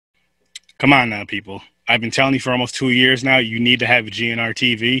Come on now, people. I've been telling you for almost 2 years now, you need to have GNR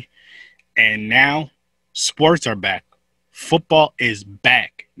TV. And now, sports are back. Football is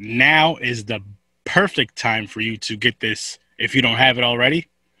back. Now is the perfect time for you to get this if you don't have it already.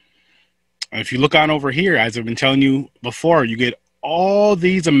 And if you look on over here, as I've been telling you before, you get all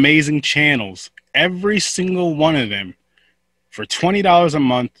these amazing channels, every single one of them, for $20 a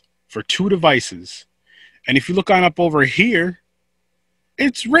month for 2 devices. And if you look on up over here,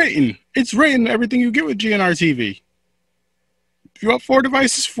 it's written everything you get with GNR TV. If you want 4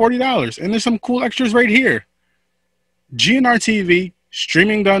 devices, $40. And there's some cool extras right here. GNR TV,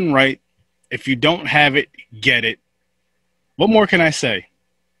 streaming done right. If you don't have it, get it. What more can I say?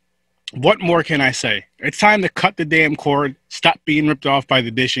 What more can I say? It's time to cut the damn cord, stop being ripped off by the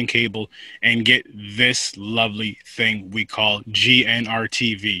dish and cable, and get this lovely thing we call GNR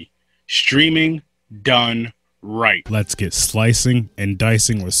TV. Streaming done right. Let's get slicing and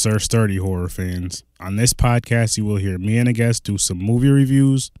dicing with Sir Sturdy horror fans. On this podcast, you will hear me and a guest do some movie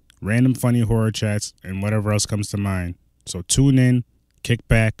reviews, random funny horror chats, and whatever else comes to mind. So tune in, kick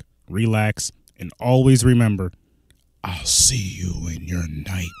back, relax, and always remember, I'll see you in your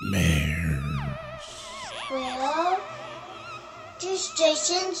nightmares. Well, just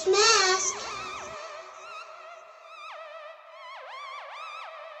Jason's mask.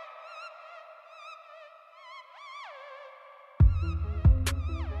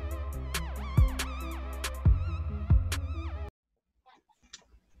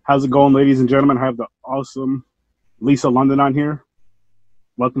 How's it going, ladies and gentlemen? I have the awesome Lisa London on here.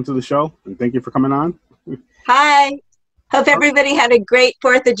 Welcome to the show, and thank you for coming on. Hi. Hope everybody had a great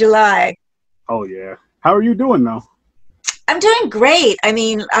 4th of July. Oh, yeah. How are you doing, though? I'm doing great. I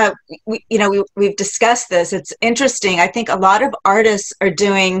mean, we've discussed this. It's interesting. I think a lot of artists are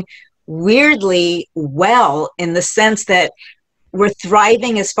doing weirdly well in the sense that we're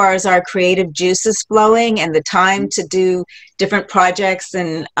thriving as far as our creative juices flowing and the time to do different projects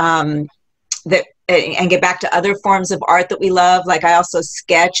and get back to other forms of art that we love. Like I also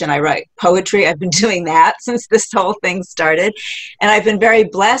sketch and I write poetry. I've been doing that since this whole thing started. And I've been very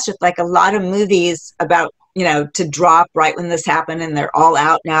blessed with like a lot of movies about, to drop right when this happened, and they're all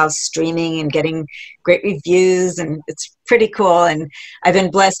out now streaming and getting great reviews, and it's pretty cool. And I've been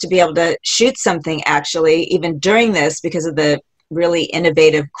blessed to be able to shoot something actually even during this because of the really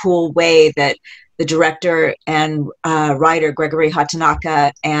innovative, cool way that the director and writer Gregory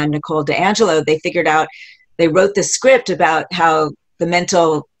Hatanaka and Nicole D'Angelo, they wrote the script about how the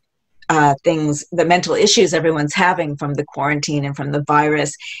mental the mental issues everyone's having from the quarantine and from the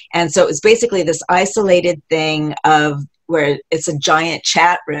virus. And so it was basically this isolated thing of where it's a giant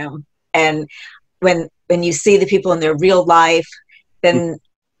chat room. And when you see the people in their real life, then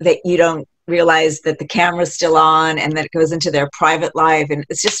that you don't realize that the camera's still on and that it goes into their private life, and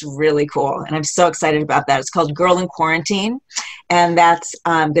it's just really cool, and I'm so excited about that. It's called Girl in Quarantine, and that's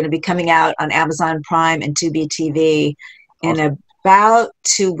going to be coming out on Amazon Prime and Tubi TV in about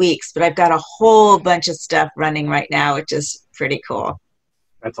 2 weeks, but I've got a whole bunch of stuff running right now, which is pretty cool.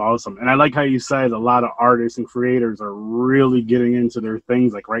 That's awesome. And I like how you said a lot of artists and creators are really getting into their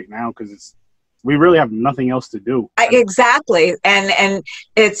things like right now, because we really have nothing else to do. Exactly. And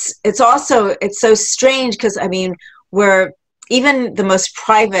it's so strange because, I mean, we're even the most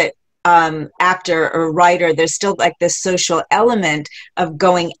private actor or writer, there's still like this social element of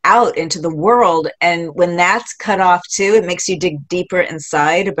going out into the world. And when that's cut off too, it makes you dig deeper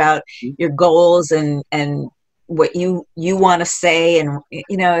inside about your goals and what you want to say. And,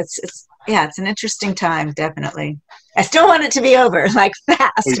 it's an interesting time, definitely. I still want it to be over, like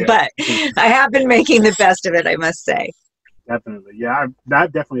fast, but I have been making the best of it, I must say. Definitely. Yeah,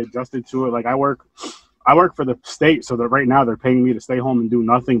 I've definitely adjusted to it. Like I work for the state, so that right now they're paying me to stay home and do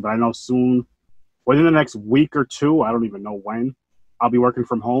nothing, but I know soon, within the next week or two, I don't even know when, I'll be working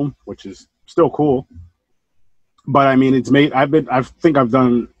from home, which is still cool. But I mean, I think I've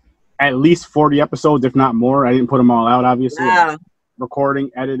done at least 40 episodes, if not more. I didn't put them all out, obviously. Wow. Recording,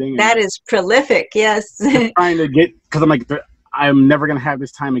 editing. That is prolific, yes. Trying to get, because I'm like, I'm never going to have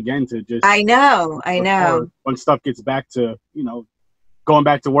this time again to just. I know. When stuff gets back to, going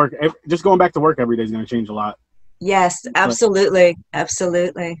back to work, just going back to work every day is going to change a lot. Yes, absolutely.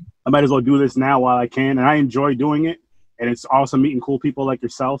 Absolutely. I might as well do this now while I can. And I enjoy doing it. And it's awesome meeting cool people like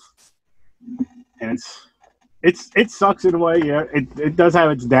yourself. And it sucks in a way. Yeah, it does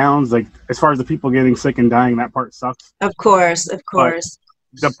have its downs. Like as far as the people getting sick and dying, that part sucks. Of course.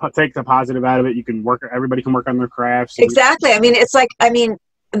 Take the positive out of it. Everybody can work on their crafts. Exactly.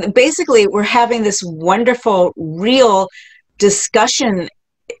 Basically we're having this wonderful, real discussion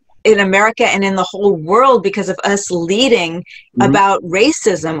in America and in the whole world because of us leading about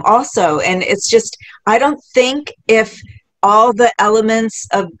racism also. And it's just, I don't think if all the elements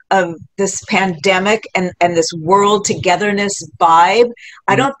of this pandemic and this world togetherness vibe,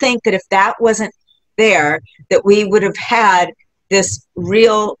 I don't think that if that wasn't there, that we would have had this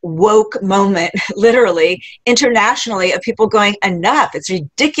real woke moment, literally, internationally, of people going, enough, it's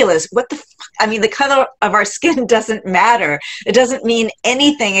ridiculous. What the fuck? I mean, the color of our skin doesn't matter. It doesn't mean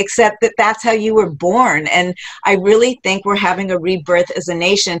anything except that that's how you were born. And I really think we're having a rebirth as a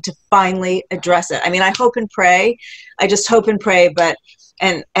nation to finally address it. I mean, I hope and pray. I just hope and pray. But,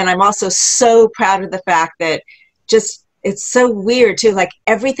 and I'm also so proud of the fact that just, it's so weird too. Like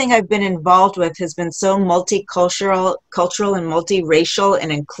everything I've been involved with has been so multicultural, cultural and multiracial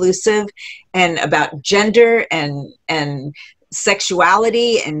and inclusive, and about gender and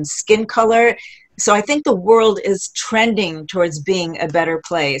sexuality and skin color. So I think the world is trending towards being a better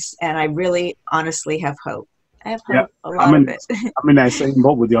place, and I really honestly have hope. I have hope, a lot of it. I'm in that same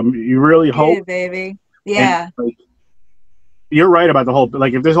boat with you. I mean, you really hope, yeah, baby. Yeah. And, like, you're right about the whole,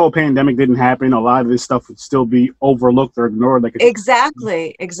 like, if this whole pandemic didn't happen, a lot of this stuff would still be overlooked or ignored. Like,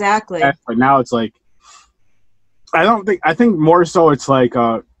 exactly. But now it's like, I think more so it's like,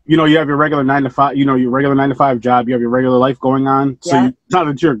 you know, you have your regular 9 to 5, you know, your regular 9 to 5 job, you have your regular life going on. So it's not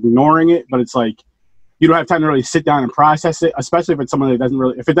that you're ignoring it, but it's like, you don't have time to really sit down and process it, especially if it's someone that doesn't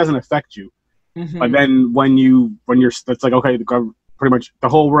really, if it doesn't affect you. But then when you're, it's like, okay, pretty much the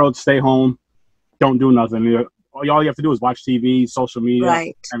whole world stay home, don't do nothing. All you have to do is watch TV, social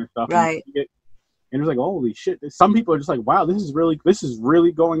media, kind of stuff. Right. And it's like, holy shit. Some people are just like, wow, this is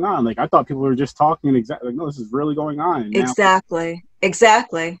really going on. Like, I thought people were just talking like, no, this is really going on. And exactly. I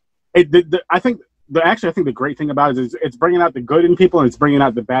think the great thing about it is it's bringing out the good in people and it's bringing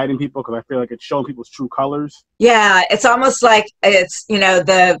out the bad in people, because I feel like it's showing people's true colors. Yeah, it's almost like it's, you know,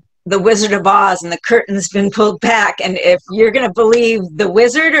 the Wizard of Oz and the curtain's been pulled back, and if you're going to believe the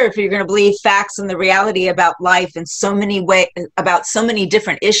wizard or if you're going to believe facts and the reality about life in so many ways, about so many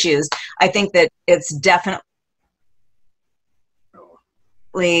different issues, I think that it's definitely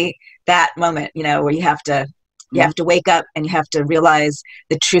that moment, you know, where you have to wake up and you have to realize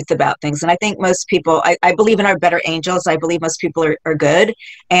the truth about things. And I think most people, I believe in our better angels. I believe most people are good,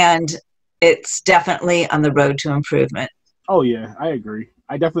 and it's definitely on the road to improvement. Oh yeah, I agree.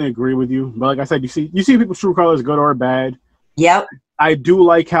 I definitely agree with you. But like I said, you see people's true colors, good or bad. Yep. I do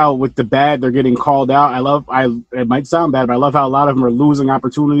like how with the bad, they're getting called out. It might sound bad, but I love how a lot of them are losing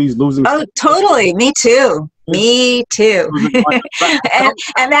opportunities, losing. Oh, totally. Me too. Me too.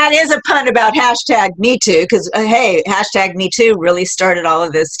 and that is a pun about hashtag me too, because hey, hashtag me too really started all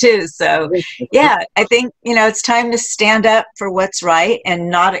of this too. So yeah, I think, you know, it's time to stand up for what's right and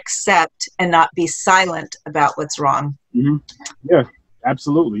not accept and not be silent about what's wrong. Yeah,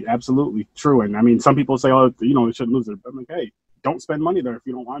 absolutely. Absolutely true. And I mean, some people say, oh, you know, you shouldn't lose it. I'm like, hey, don't spend money there if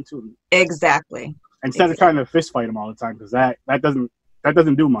you don't want to. Exactly. Instead of trying to fist fight them all the time, because that doesn't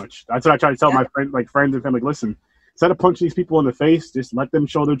do much. That's what I try to tell my friends and family. Like, listen, instead of punching these people in the face, just let them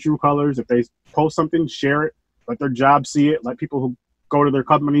show their true colors. If they post something, share it. Let their job see it. Let people who go to their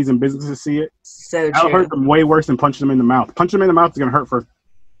companies and businesses see it. So true. That'll hurt them way worse than punching them in the mouth. Punching them in the mouth is going to hurt for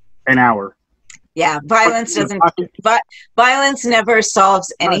an hour. Yeah, violence never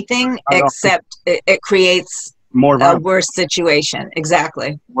solves anything except it creates more a worse situation.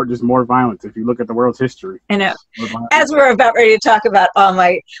 Exactly. Or just more violence if you look at the world's history. I know. As we're about ready to talk about all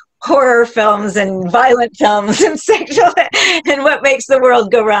my horror films and violent films and sexual and what makes the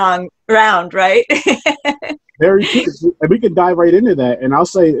world go round, right? Very true. And we can dive right into that. And I'll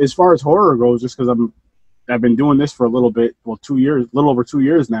say, as far as horror goes, just because I've been doing this for a little bit, well, 2 years, a little over 2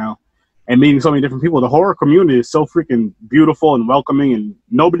 years now, and meeting so many different people. The horror community is so freaking beautiful and welcoming, and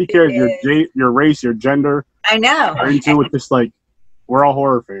nobody cares your race, your gender. I know. It's just like, we're all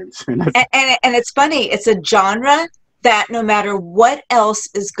horror fans. And it's funny. It's a genre that no matter what else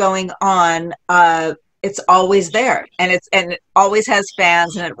is going on, it's always there, and it always has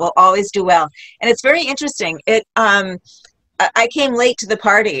fans, and it will always do well. And it's very interesting. I came late to the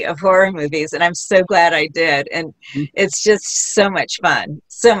party of horror movies, and I'm so glad I did. And it's just so much fun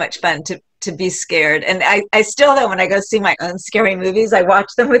to be scared. And I still, though, when I go see my own scary movies, I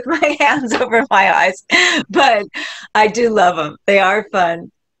watch them with my hands over my eyes. But I do love them. They are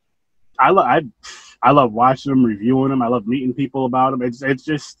fun. I love watching them, reviewing them. I love meeting people about them. It's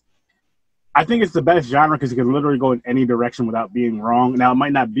just, I think it's the best genre because you can literally go in any direction without being wrong. Now, it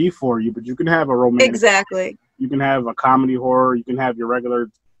might not be for you, but you can have a romantic. Exactly. You can have a comedy horror. You can have your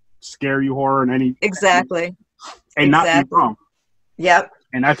regular scare you horror and any. Exactly. And not be wrong. Yep.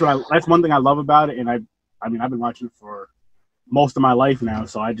 And that's one thing I love about it. And I mean, I've been watching it for most of my life now,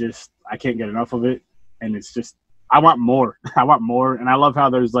 so I can't get enough of it, and it's just I want more. I want more, and I love how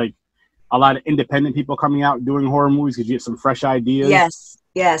there's like a lot of independent people coming out doing horror movies because you get some fresh ideas.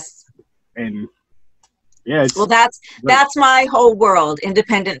 Yes. And yeah, well, that's my whole world,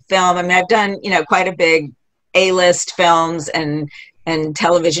 independent film. I mean, I've done, you know, quite a big A-list films and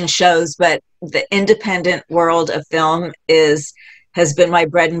television shows, but the independent world of film has been my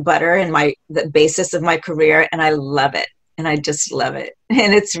bread and butter and the basis of my career, and I love it. And I just love it.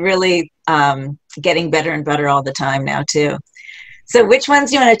 And it's really getting better and better all the time now too. So which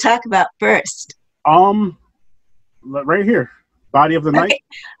ones do you want to talk about first? Right here. Body of the Night.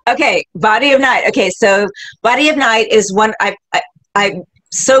 Okay. Body of Night. Okay, so Body of Night is one I'm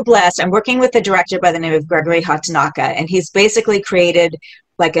so blessed. I'm working with a director by the name of Gregory Hatanaka, and he's basically created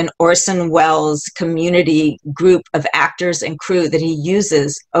like an Orson Welles community group of actors and crew that he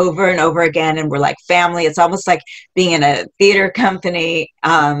uses over and over again, and we're like family. It's almost like being in a theater company.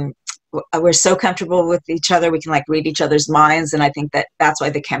 We're so comfortable with each other. We can like read each other's minds. And I think that's why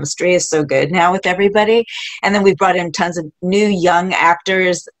the chemistry is so good now with everybody. And then we brought in tons of new young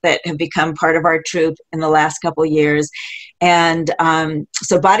actors that have become part of our troupe in the last couple of years. And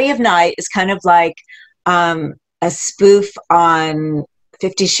so Body of Night is kind of like a spoof on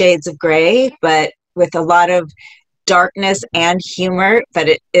 50 Shades of Grey, but with a lot of darkness and humor, but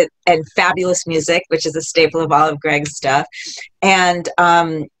and fabulous music, which is a staple of all of Greg's stuff. And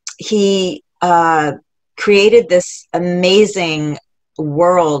he created this amazing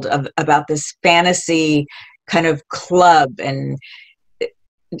world about this fantasy kind of club, and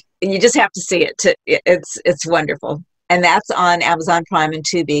you just have to see it. It's wonderful. And that's on Amazon Prime and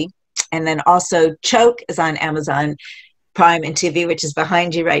Tubi. And then also Choke is on Amazon Prime and Tubi, which is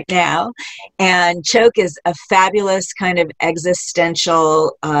behind you right now. And Choke is a fabulous kind of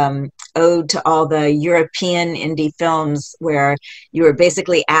existential ode to all the European indie films where you were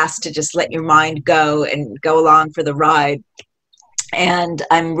basically asked to just let your mind go and go along for the ride. And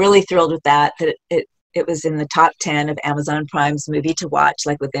I'm really thrilled with that it was in the top 10 of Amazon Prime's movie to watch,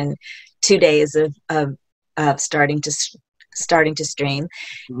 like within 2 days of starting to stream.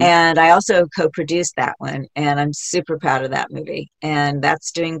 Mm-hmm. And I also co-produced that one, and I'm super proud of that movie, and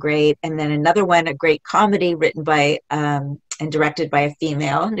that's doing great. And then another one, a great comedy written by and directed by a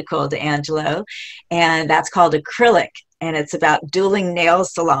female, Nicole D'Angelo, and that's called Acrylic. And it's about dueling nail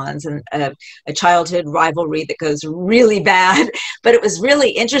salons and a childhood rivalry that goes really bad. But it was really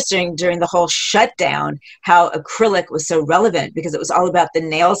interesting during the whole shutdown how acrylic was so relevant, because it was all about the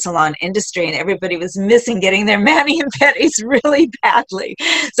nail salon industry, and everybody was missing getting their mani and pedis really badly.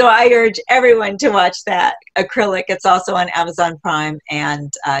 So I urge everyone to watch that, Acrylic. It's also on Amazon Prime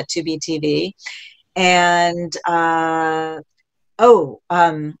and Tubi TV. And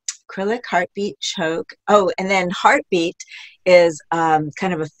Acrylic, Heartbeat, Choke. Oh, and then Heartbeat is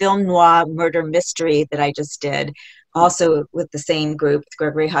kind of a film noir murder mystery that I just did, also with the same group,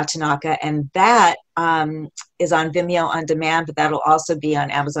 Gregory Hatanaka, and that is on Vimeo on demand, but that'll also be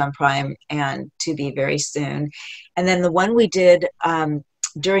on Amazon Prime and Tubi very soon. And then the one we did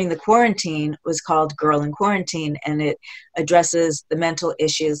during the quarantine was called Girl in Quarantine, and it addresses the mental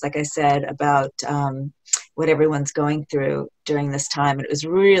issues, like I said, about what everyone's going through during this time. And it was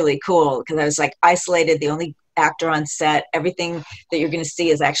really cool because I was like isolated, the only actor on set. Everything that you're going to see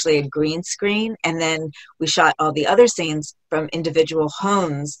is actually a green screen. And then we shot all the other scenes from individual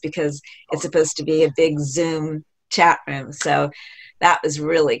homes because it's supposed to be a big Zoom chat room. So that was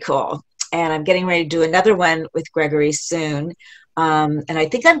really cool. And I'm getting ready to do another one with Gregory soon. And I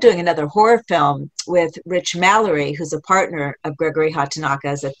think I'm doing another horror film with Rich Mallory, who's a partner of Gregory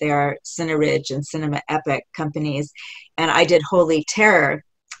Hatanaka's at their Cineridge and Cinema Epic companies. And I did Holy Terror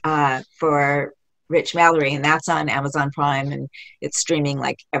for Rich Mallory, and that's on Amazon Prime, and it's streaming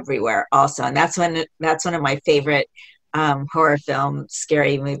like everywhere also. And that's one of my favorite horror film,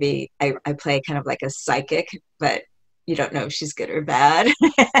 scary movie. I play kind of like a psychic, but you don't know if she's good or bad.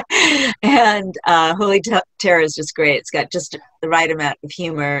 And Holy Terror is just great. It's got just the right amount of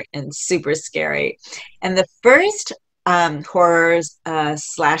humor and super scary. And the first horror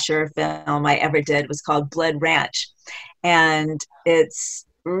slasher film I ever did was called Blood Ranch. And it's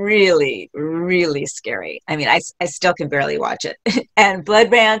really, really scary. I mean, I still can barely watch it. And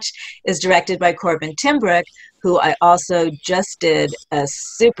Blood Ranch is directed by Corbin Timbrook, who I also just did a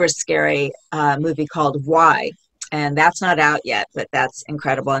super scary movie called Why. And that's not out yet, but that's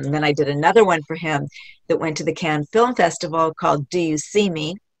incredible. And then I did another one for him that went to the Cannes Film Festival called Do You See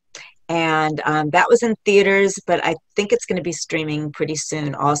Me? And that was in theaters, but I think it's going to be streaming pretty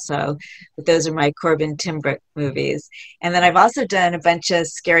soon also. But those are my Corbin Timbrook movies. And then I've also done a bunch of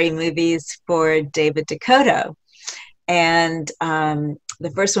scary movies for David Dakota. and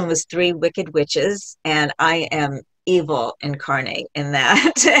the first one was Three Wicked Witches, and I am evil incarnate in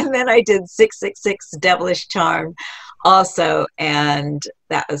that. And then I did 666 Devilish Charm also, and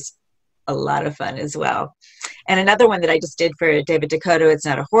that was a lot of fun as well. And another one that I just did for David Dakota, it's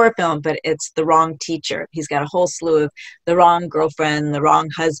not a horror film, but it's The Wrong Teacher. He's got a whole slew of the wrong girlfriend, the wrong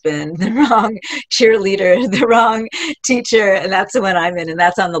husband, the wrong cheerleader, the wrong teacher, and that's the one I'm in, and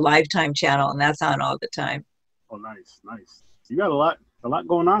that's on the Lifetime channel, and that's on all the time. Oh, nice, nice. You got a lot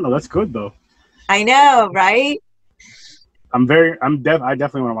going on though. That's good though. I know, right? I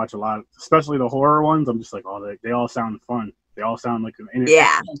definitely want to watch a lot, especially the horror ones. I'm just like, oh, they all sound fun. They all sound like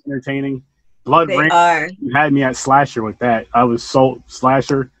entertaining. Blood Rain. You had me at slasher with that. I was so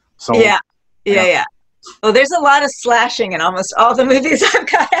slasher. So yeah. Well, there's a lot of slashing in almost all the movies I've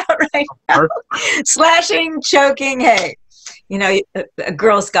got out right now. Slashing, choking. Hey, you know, a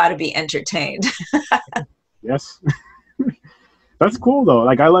girl's got to be entertained. Yes. That's cool though.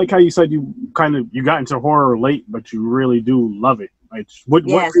 Like, I like how you said you got into horror late, but you really do love it. Like, what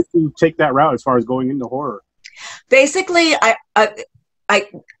made you take that route as far as going into horror? Basically, I've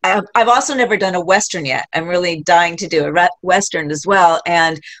also never done a Western yet. I'm really dying to do a Western as well.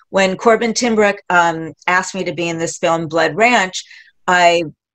 And when Corbin Timbrook asked me to be in this film, Blood Ranch, I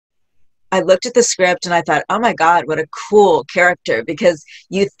looked at the script and I thought, oh my God, what a cool character. Because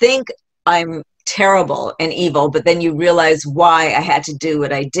you think I'm terrible and evil, but then you realize why I had to do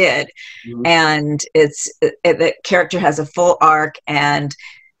what I did. Mm-hmm. And the character has a full arc, and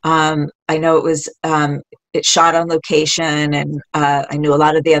I know it was it shot on location, and I knew a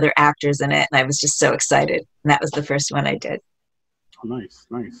lot of the other actors in it, and I was just so excited. And that was the first one I did. Oh, nice.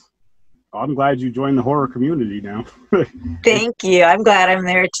 Oh, I'm glad you joined the horror community now. Thank you. I'm glad I'm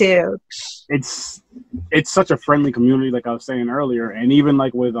there too. It's such a friendly community, like I was saying earlier, and even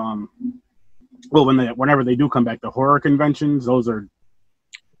like with whenever they do come back, the horror conventions,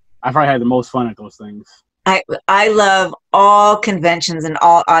 I've probably had the most fun at those things. I love all conventions and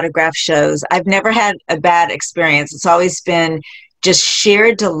all autograph shows. I've never had a bad experience. It's always been just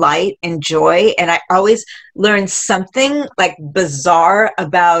sheer delight and joy. And I always learn something like bizarre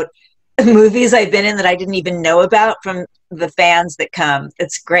about movies I've been in that I didn't even know about from the fans that come.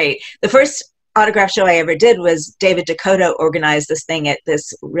 It's great. The first autograph show I ever did was David Dakota organized this thing at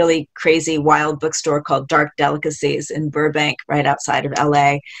this really crazy wild bookstore called Dark Delicacies in Burbank, right outside of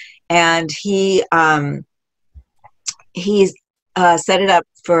LA. And he set it up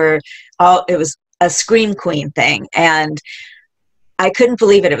for it was a Scream Queen thing. And I couldn't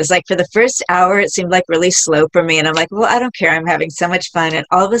believe it. It was like for the first hour, it seemed like really slow for me. And I'm like, well, I don't care. I'm having so much fun. And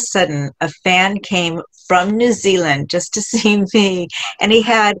all of a sudden, a fan came from New Zealand just to see me. And he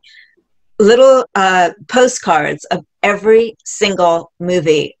had little postcards of every single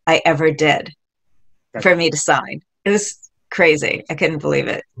movie I ever did for me to sign. It was crazy. I couldn't believe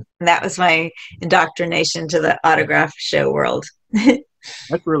it. And that was my indoctrination to the autograph show world.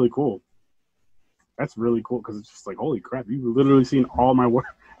 That's really cool. That's really cool, because it's just like, holy crap, you've literally seen all my work.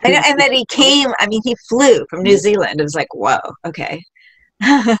 And then he came, he flew from New Zealand. It was like, whoa, okay.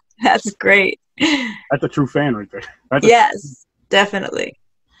 That's great. That's a true fan right there. Yes, definitely.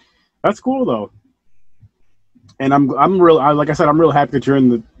 That's cool though. And like I said, I'm real happy that you're in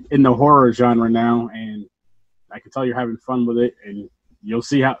the horror genre now, and I can tell you're having fun with it, and you'll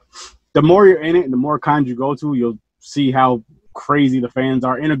see how the more you're in it and the more cons you go to, you'll see how crazy the fans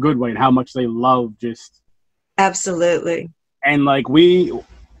are in a good way and how much they love just. Absolutely. And like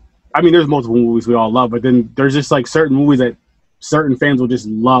there's multiple movies we all love, but then there's just like certain movies that certain fans will just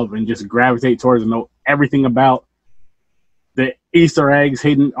love and just gravitate towards and know everything about the Easter eggs,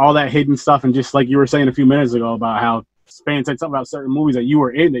 all that hidden stuff. And just like you were saying a few minutes ago about how fans said something about certain movies that you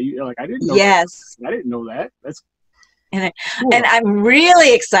were in that you're like, I didn't know. Yes. I didn't know that. That's cool. And I'm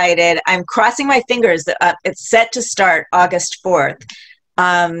really excited. I'm crossing my fingers. It's set to start August 4th.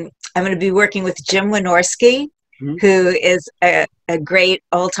 I'm going to be working with Jim Wynorski, mm-hmm. who is a great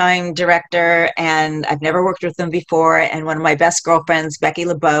old-time director, and I've never worked with him before. And one of my best girlfriends, Becky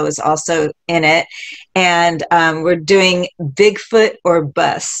LeBeau, is also in it. And we're doing Bigfoot or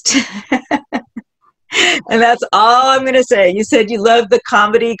Bust. And that's all I'm going to say. You said you love the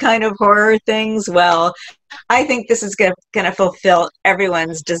comedy kind of horror things. Well, I think this is going to fulfill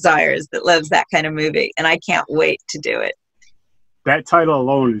everyone's desires that loves that kind of movie. And I can't wait to do it. That title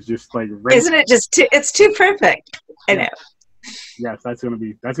alone is just like, isn't it just it's too perfect? I know. Yes, that's gonna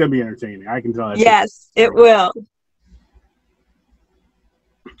be entertaining. I can tell that. Yes, it will.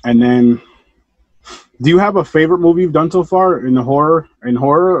 And then, do you have a favorite movie you've done so far in horror,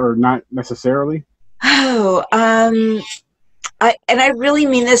 or not necessarily? Oh, I really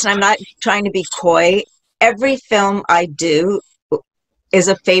mean this, and I'm not trying to be coy. every film I do is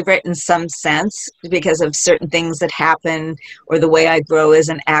a favorite in some sense because of certain things that happen or the way I grow as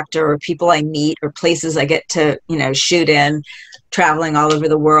an actor or people I meet or places I get to, you know, shoot in, traveling all over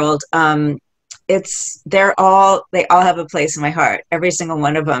the world. They all have a place in my heart, every single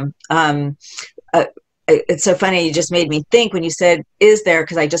one of them. It's so funny, you just made me think when you said, is there,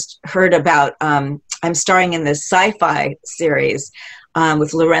 because I just heard about, I'm starring in this sci-fi series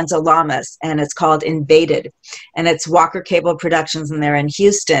with Lorenzo Lamas, and it's called Invaded, and it's Walker Cable Productions, and they're in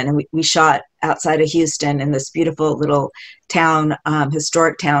Houston, and we shot outside of Houston in this beautiful little town,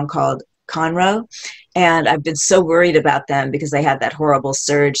 historic town called Conroe. And I've been so worried about them because they had that horrible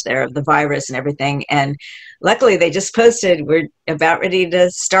surge there of the virus and everything. And luckily they just posted, we're about ready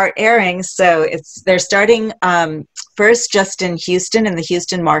to start airing. So they're starting first just in Houston, in the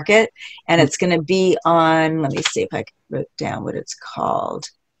Houston market. And it's going to be on, let me see if I wrote down what it's called.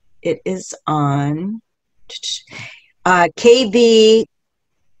 It is on KVGT,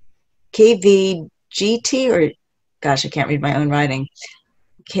 or gosh, I can't read my own writing.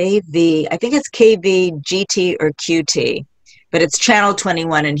 I think it's KVGT or QT, but it's Channel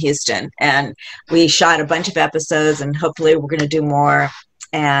 21 in Houston. And we shot a bunch of episodes, and hopefully we're going to do more.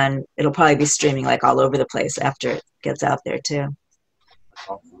 And it'll probably be streaming like all over the place after it gets out there too.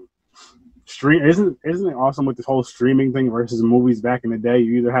 Awesome. Isn't it awesome with this whole streaming thing versus movies back in the day?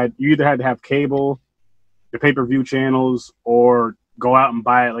 You either had to have cable, the pay-per-view channels, or go out and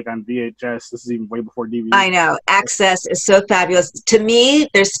buy it like on VHS. This is even way before DVD. I know. Access is so fabulous. To me,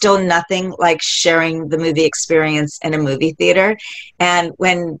 there's still nothing like sharing the movie experience in a movie theater. And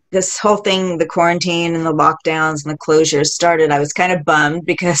when this whole thing, the quarantine and the lockdowns and the closures started, I was kind of bummed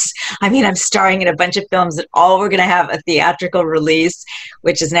because, I mean, I'm starring in a bunch of films that all were going to have a theatrical release,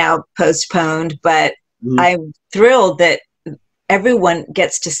 which is now postponed. But I'm thrilled that everyone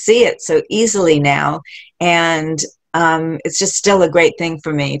gets to see it so easily now. And it's just still a great thing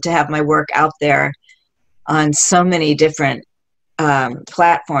for me to have my work out there on so many different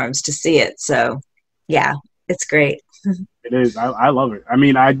platforms to see it. So yeah, it's great. It is. I love it. I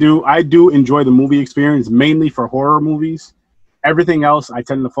mean, I do enjoy the movie experience mainly for horror movies. Everything else, I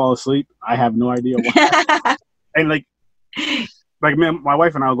tend to fall asleep. I have no idea why. And like man, my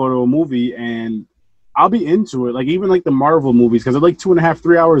wife and I'll go to a movie and I'll be into it, like even like the Marvel movies, because they're like 2.5,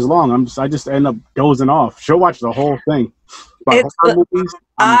 3 hours long. I just end up dozing off. She'll watch the whole thing. But movies,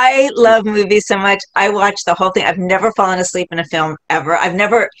 I love movies so much. I watch the whole thing. I've never fallen asleep in a film ever. I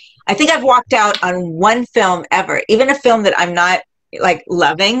think I've walked out on one film ever. Even a film that I'm not like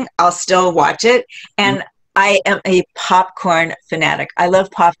loving, I'll still watch it. And I am a popcorn fanatic. I love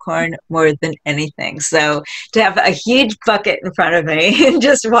popcorn more than anything. So to have a huge bucket in front of me and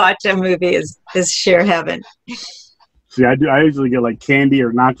just watch a movie is sheer heaven. See, I usually get like candy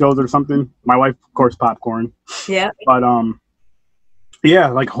or nachos or something. My wife, of course, popcorn. Yeah. But yeah,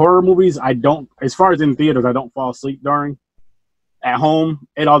 like horror movies, I don't. As far as in theaters, I don't fall asleep during. At home,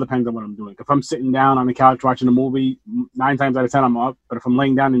 it all depends on what I'm doing. If I'm sitting down on the couch watching a movie, 9 times out of 10 I'm up. But if I'm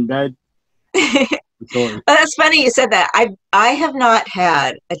laying down in bed. Well, that's funny you said that. I have not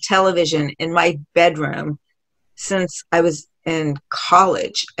had a television in my bedroom since I was in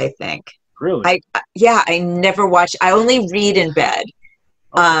college, I think. Really? I never watch. I only read in bed.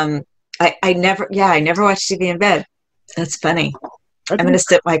 I never watch TV in bed. That's funny. I'm going to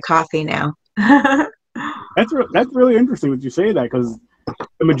sip my coffee now. That's really interesting that you say that, because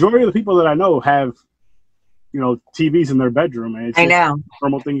the majority of the people that I know have, TVs in their bedroom, and it's I know. A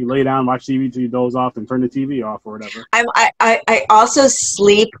normal thing. You lay down, watch TV till you doze off, and turn the TV off or whatever. I also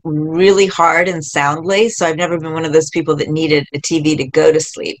sleep really hard and soundly, so I've never been one of those people that needed a TV to go to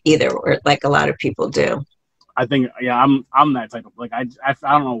sleep either, or like a lot of people do. I think, I'm that type of, like, I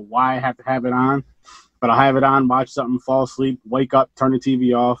don't know why I have to have it on, but I'll have it on, watch something, fall asleep, wake up, turn the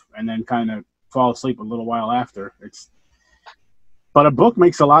TV off, and then kind of fall asleep a little while after. But a book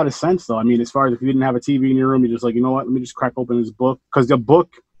makes a lot of sense, though. I mean, as far as if you didn't have a TV in your room, you're just like, you know what, let me just crack open this book. Because the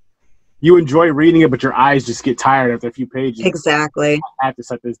book, you enjoy reading it, but your eyes just get tired after a few pages. Exactly. I have to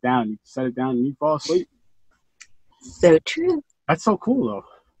set this down. You set it down and you fall asleep. So true. That's so cool, though.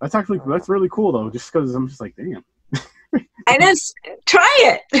 That's really cool, though, just because I'm just like, damn. I know.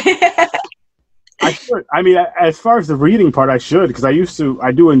 Try it. I should. I mean, as far as the reading part, I should, because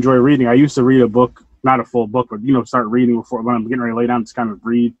I do enjoy reading. I used to read a book. Not a full book, but start reading before when I'm getting ready to lay down. Just kind of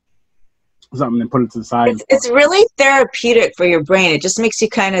read something and put it to the side. It's really therapeutic for your brain. It just makes you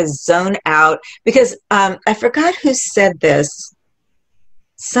kind of zone out. Because I forgot who said this.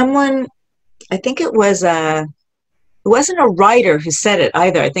 Someone, I think it wasn't a writer who said it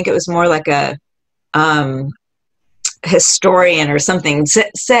either. I think it was more like a historian or something.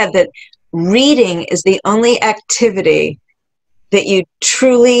 Said that reading is the only activity that you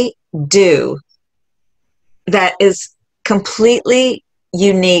truly do that is completely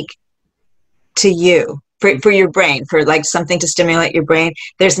unique to you, for your brain, for like something to stimulate your brain.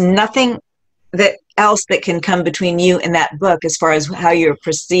 There's nothing else that can come between you and that book as far as how you're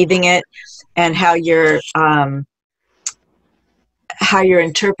perceiving it and how you're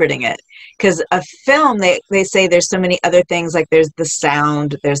interpreting it. Because a film, they say there's so many other things, like there's the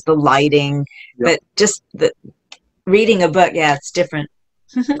sound, there's the lighting, but just the reading a book, yeah, it's different.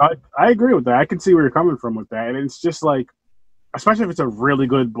 I agree with that. I can see where you're coming from with that. And it's just like, especially if it's a really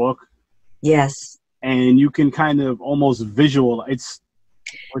good book. Yes. And you can kind of almost visualize.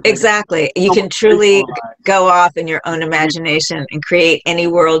 Exactly. You can truly go off in your own imagination and create any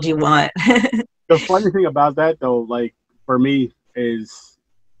world you want. The funny thing about that, though, like for me, is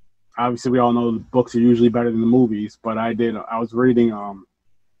obviously we all know the books are usually better than the movies, but I was reading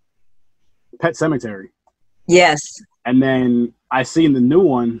Pet Sematary. Yes. And then I seen the new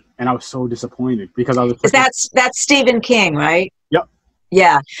one, and I was so disappointed because I was. That's Stephen King, right? Yep.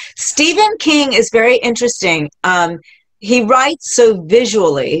 Yeah, Stephen King is very interesting. He writes so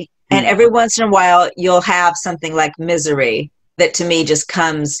visually, and every once in a while you'll have something like Misery that to me just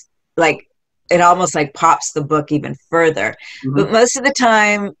comes like it almost like pops the book even further. But most of the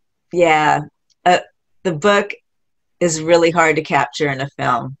time, yeah, the book is really hard to capture in a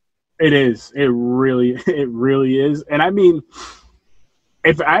film. It is. It really is. And I mean,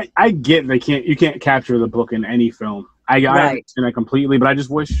 if I get you can't capture the book in any film. I understand that completely, but I just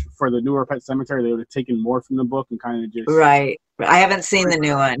wish for the newer Pet Sematary they would have taken more from the book and kind of just. Right. I haven't seen the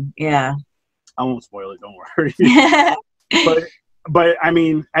new one. Yeah. I won't spoil it. Don't worry. but I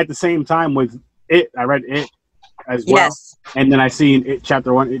mean, at the same time with it, I read it as well. Yes. And then I seen it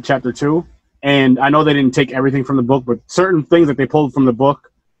chapter 1, it chapter 2, and I know they didn't take everything from the book, but certain things that they pulled from the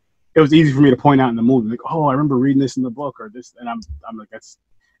book. It was easy for me to point out in the movie, like, oh, I remember reading this in the book or this, and I'm like, it's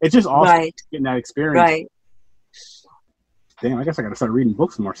just awesome getting that experience. Right. Damn, I guess I got to start reading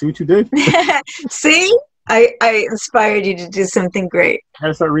books more. See what you did? See, I inspired you to do something great. I got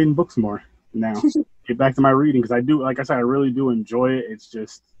to start reading books more now. Get back to my reading because I do, like I said, I really do enjoy it. It's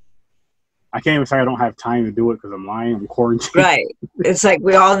just I can't even say I don't have time to do it because I'm lying. I'm quarantined. Right. It's like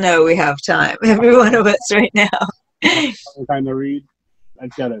we all know we have time. Every one of us right now. Time to read. I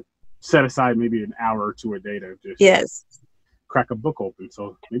just got to set aside maybe an hour or two a day to just crack a book open.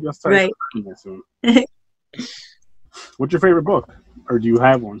 So maybe I'll start reading that soon. What's your favorite book? Or do you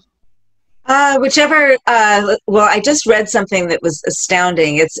have one? Whichever. Well, I just read something that was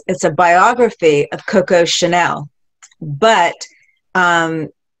astounding. It's a biography of Coco Chanel, but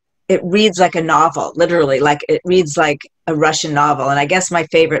it reads like a novel, literally. Like it reads like a Russian novel. And I guess my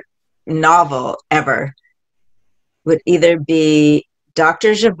favorite novel ever would either be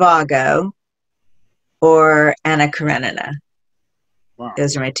Dr. Zhivago or Anna Karenina. Wow.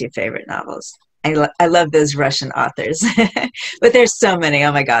 Those are my two favorite novels. I love those Russian authors. But there's so many.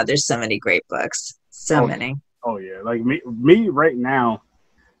 Oh, my God. There's so many great books. So many. Oh, yeah. Like me right now,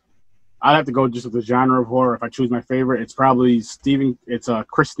 I'd have to go just with the genre of horror. If I choose my favorite, it's probably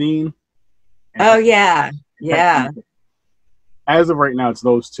Christine. Oh, yeah. Yeah. As of right now, it's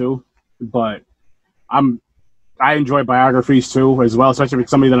those two. But I enjoy biographies too, as well, especially if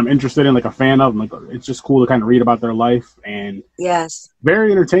it's somebody that I'm interested in, like a fan of. Like, it's just cool to kind of read about their life, and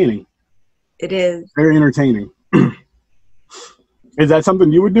very entertaining. It is very entertaining. Is that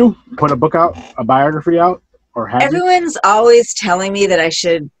something you would do? Put a book out, a biography out, or have Everyone's always telling me that I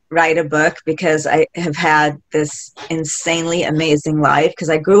should write a book because I have had this insanely amazing life. Because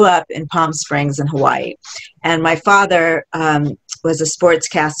I grew up in Palm Springs in Hawaii, and my father was a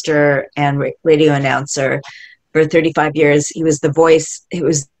sportscaster and radio announcer. For 35 years, he was the voice. He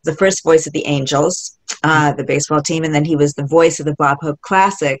was the first voice of the Angels, the baseball team, and then he was the voice of the Bob Hope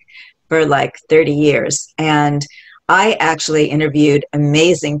Classic for like 30 years. And I actually interviewed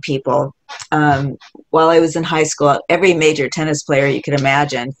amazing people while I was in high school. Every major tennis player you could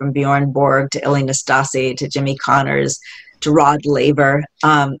imagine, from Bjorn Borg to Ilie Nastase to Jimmy Connors to Rod Laver.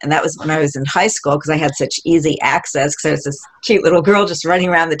 And that was when I was in high school because I had such easy access because I was this cute little girl just running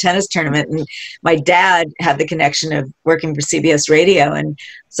around the tennis tournament. And my dad had the connection of working for CBS Radio. And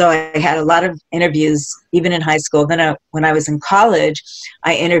so I had a lot of interviews even in high school. Then when I was in college,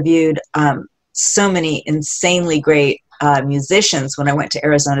 I interviewed so many insanely great musicians when I went to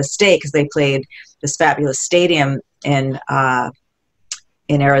Arizona State because they played this fabulous stadium in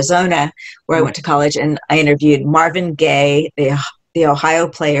Arizona, where I went to college, and I interviewed Marvin Gaye, the Ohio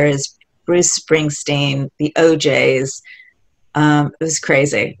Players, Bruce Springsteen, the OJs. It was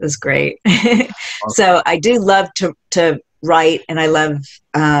crazy. It was great. So I do love to write, and I love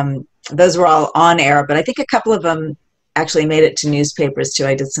those were all on air, but I think a couple of them actually made it to newspapers too.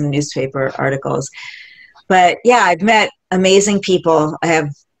 I did some newspaper articles. But yeah, I've met amazing people. I've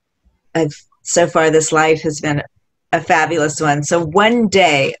so far this life has been a fabulous one. So one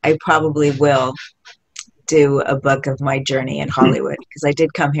day I probably will do a book of my journey in Hollywood, because I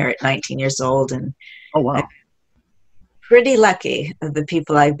did come here at 19 years old, and Oh, wow. I'm pretty lucky of the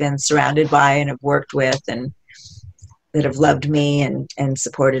people I've been surrounded by and have worked with, and that have loved me and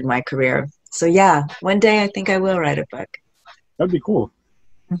supported my career. So yeah, one day I think I will write a book. That'd be cool.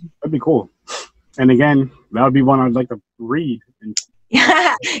 That'd be cool. And again, that would be one I'd like to read. And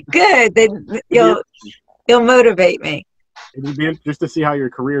Yeah, good. Then you'll motivate me. it would be just to see how your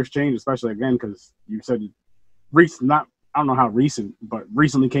career's changed, especially again, because you said I don't know how recent, but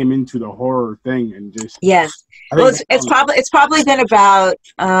recently came into the horror thing and just. Yes. Well, it's probably been about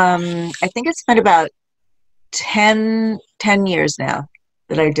I think it's been about 10 years now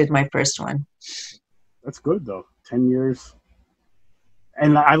that I did my first one. That's good though. 10 years.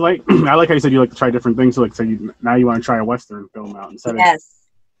 And I like how you said you like to try different things. So now you want to try a Western film out instead. Yes,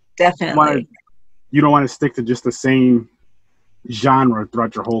 definitely. You don't want to stick to just the same genre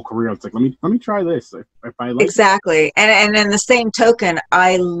throughout your whole career. It's like, let me try this. If I like exactly. And in the same token,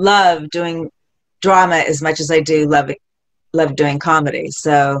 I love doing drama as much as I do love doing comedy.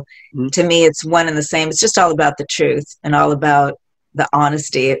 So to me, it's one and the same. It's just all about the truth and all about the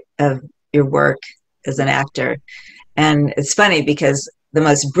honesty of your work as an actor. And it's funny because the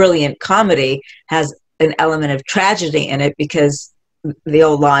most brilliant comedy has an element of tragedy in it, because the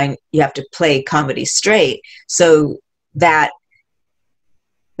old line, you have to play comedy straight. So that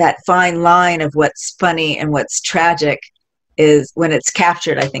fine line of what's funny and what's tragic is, when it's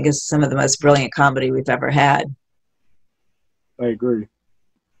captured, I think is some of the most brilliant comedy we've ever had. I agree.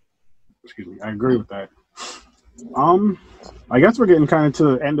 Excuse me. I agree with that. I guess we're getting kind of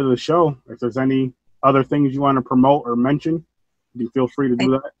to the end of the show. If there's any other things you want to promote or mention, you feel free to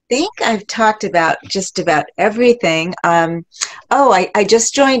do that. I think I've talked about just about everything. I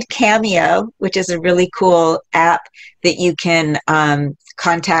just joined Cameo, which is a really cool app that you can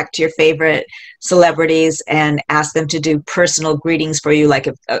contact your favorite celebrities and ask them to do personal greetings for you, like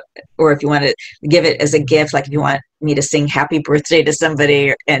or if you want to give it as a gift, like if you want me to sing happy birthday to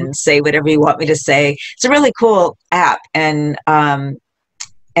somebody and say whatever you want me to say. It's a really cool app, and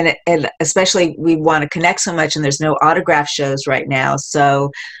especially we want to connect so much, and there's no autograph shows right now. So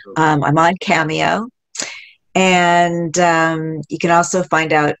I'm on Cameo, and you can also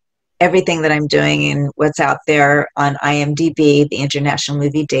find out everything that I'm doing and what's out there on IMDB, the International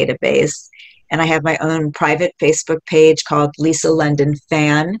Movie Database. And I have my own private Facebook page called Lisa London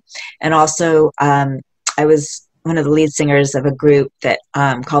Fan. And also I was one of the lead singers of a group that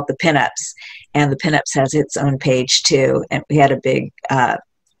called the Pinups, and the Pinups has its own page too. And we had a big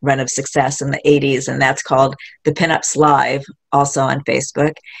run of success in the 80s, and that's called The Pinups Live, also on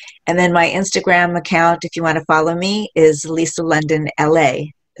Facebook. And then my Instagram account, if you want to follow me, is Lisa London LA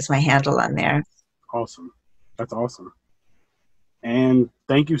is my handle on there. Awesome. That's awesome. And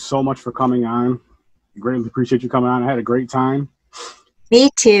thank you so much for coming on. Greatly appreciate you coming on. I had a great time. Me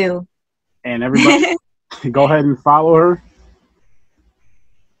too. And everybody, go ahead and follow her.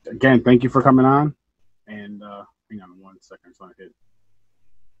 Again, thank you for coming on. And hang on 1 second. I just want to hit.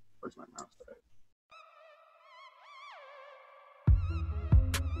 Where's my mouse at?